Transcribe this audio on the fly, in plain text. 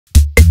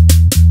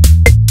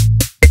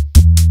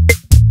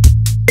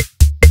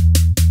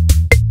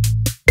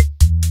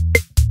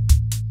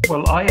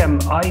Well, I am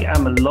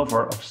a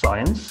lover of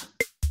science.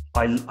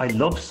 I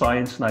love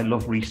science and I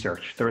love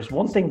research. There is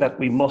one thing that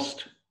we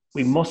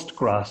must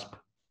grasp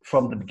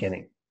from the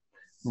beginning.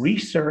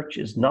 Research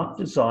is not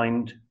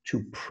designed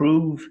to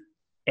prove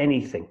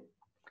anything.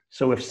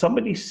 So if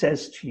somebody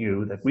says to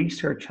you that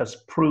research has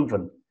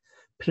proven,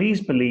 please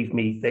believe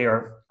me, they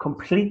are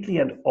completely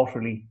and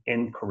utterly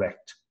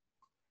incorrect.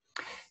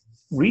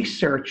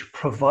 Research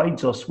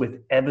provides us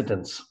with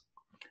evidence,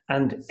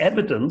 and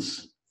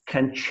evidence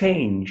can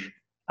change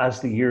as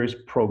the years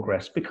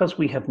progress because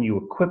we have new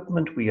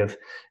equipment, we have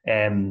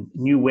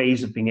new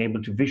ways of being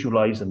able to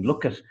visualize and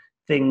look at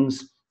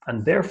things,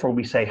 and therefore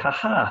we say,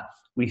 haha,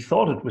 we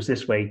thought it was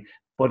this way,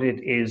 but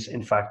it is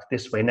in fact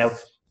this way. Now,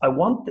 I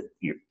want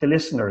the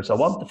listeners, I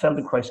want the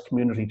Feldenkrais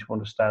community to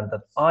understand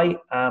that I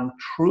am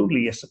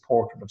truly a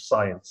supporter of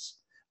science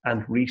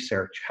and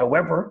research.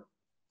 However,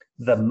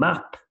 the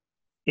map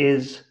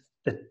is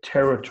the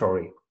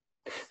territory.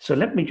 So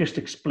let me just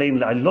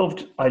explain. I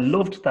loved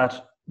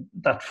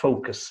that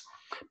focus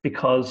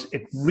because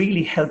it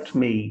really helped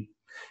me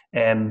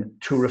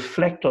to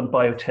reflect on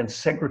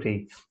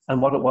biotensegrity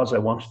and what it was I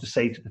wanted to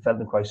say to the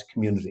Feldenkrais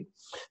community.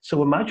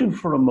 So imagine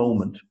for a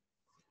moment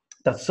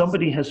that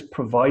somebody has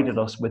provided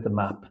us with a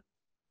map.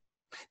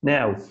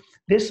 Now,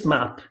 this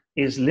map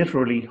is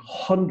literally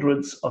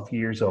hundreds of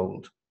years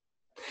old.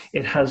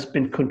 It has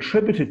been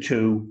contributed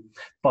to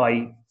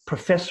by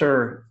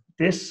Professor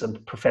this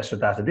and Professor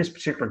that. In this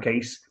particular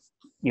case,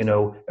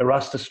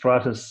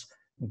 Erostratus,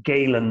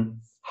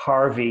 Galen,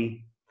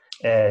 Harvey,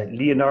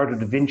 Leonardo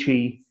da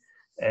Vinci,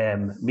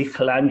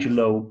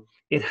 Michelangelo.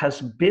 It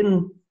has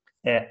been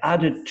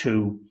added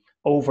to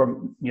over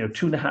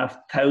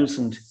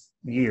 2,500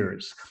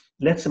 years.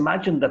 Let's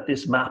imagine that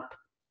this map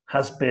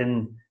has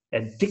been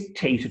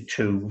dictated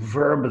to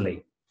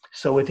verbally.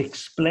 So it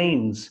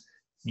explains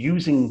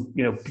using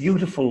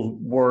beautiful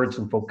words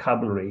and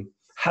vocabulary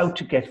how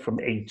to get from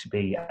A to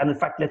B. And in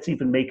fact, let's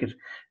even make it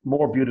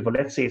more beautiful.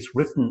 Let's say it's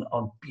written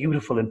on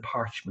beautiful in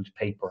parchment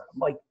paper.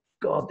 My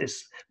God,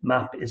 this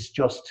map is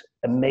just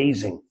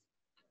amazing.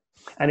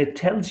 And it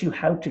tells you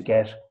how to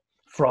get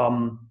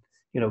from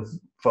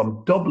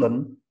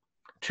Dublin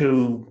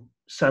to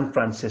San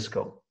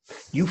Francisco.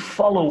 You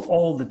follow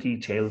all the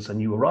details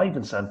and you arrive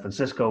in San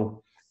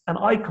Francisco, and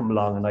I come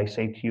along and I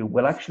say to you,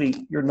 well,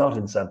 actually, you're not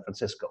in San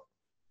Francisco.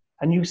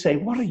 And you say,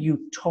 what are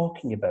you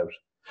talking about?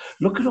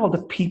 Look at all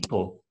the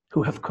people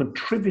who have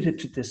contributed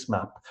to this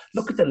map.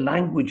 Look at the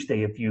language they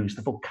have used,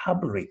 the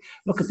vocabulary.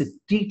 Look at the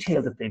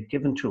detail that they've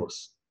given to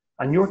us.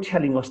 And you're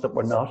telling us that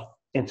we're not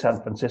in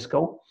San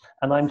Francisco.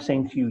 And I'm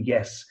saying to you,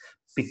 yes,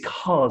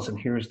 because, and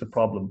here's the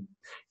problem,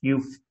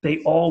 they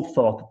all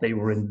thought that they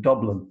were in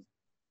Dublin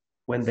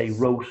when they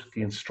wrote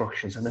the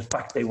instructions. And in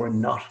fact, they were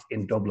not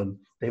in Dublin.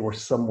 They were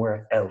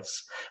somewhere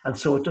else. And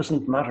so it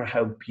doesn't matter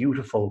how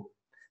beautiful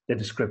the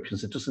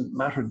descriptions, it doesn't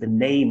matter the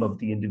name of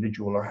the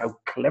individual or how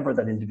clever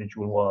that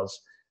individual was.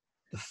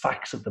 The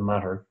facts of the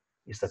matter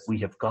is that we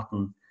have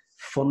gotten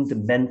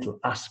fundamental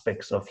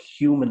aspects of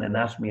human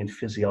anatomy and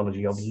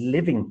physiology, of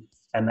living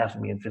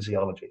anatomy and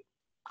physiology,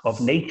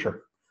 of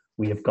nature.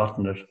 We have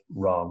gotten it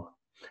wrong.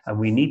 And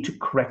we need to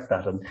correct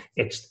that. And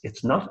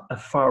it's not a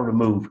far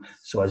remove.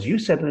 So as you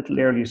said a little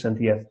earlier,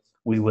 Cynthia,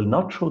 we will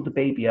not throw the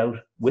baby out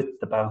with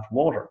the bath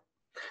water.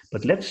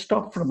 But let's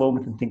stop for a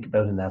moment and think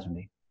about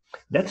anatomy.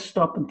 Let's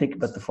stop and think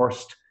about the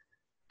first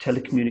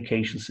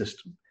telecommunication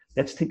system.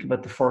 Let's think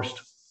about the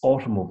first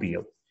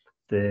automobile,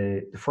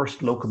 the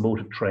first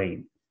locomotive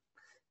train.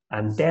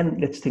 And then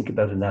let's think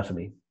about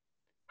anatomy.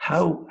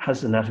 How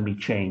has anatomy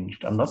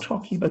changed? I'm not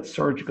talking about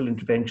surgical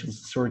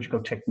interventions, surgical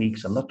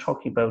techniques. I'm not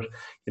talking about,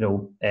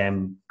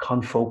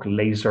 confocal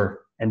laser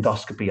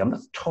endoscopy. I'm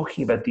not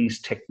talking about these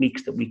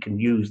techniques that we can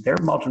use. They're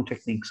modern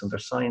techniques and they're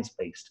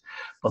science-based.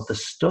 But the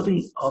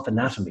study of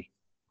anatomy,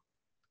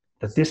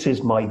 that this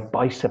is my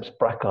biceps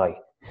brachii,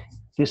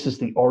 this is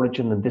the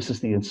origin and this is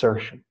the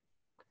insertion,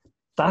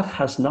 that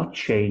has not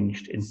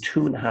changed in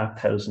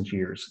 2,500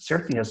 years. It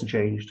certainly hasn't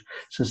changed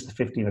since the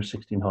 15 or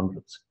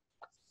 1600s.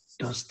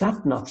 Does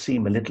that not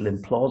seem a little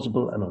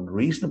implausible and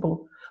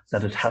unreasonable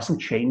that it hasn't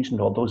changed in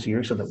all those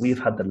years, so that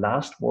we've had the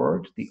last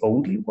word, the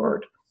only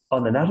word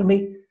on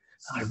anatomy?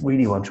 I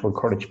really want to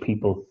encourage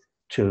people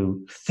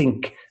to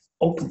think,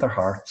 open their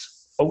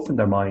hearts, open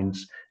their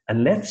minds,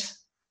 and let's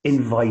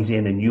invite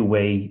in a new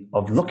way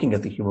of looking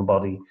at the human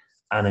body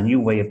and a new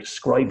way of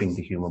describing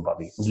the human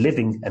body,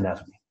 living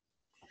anatomy.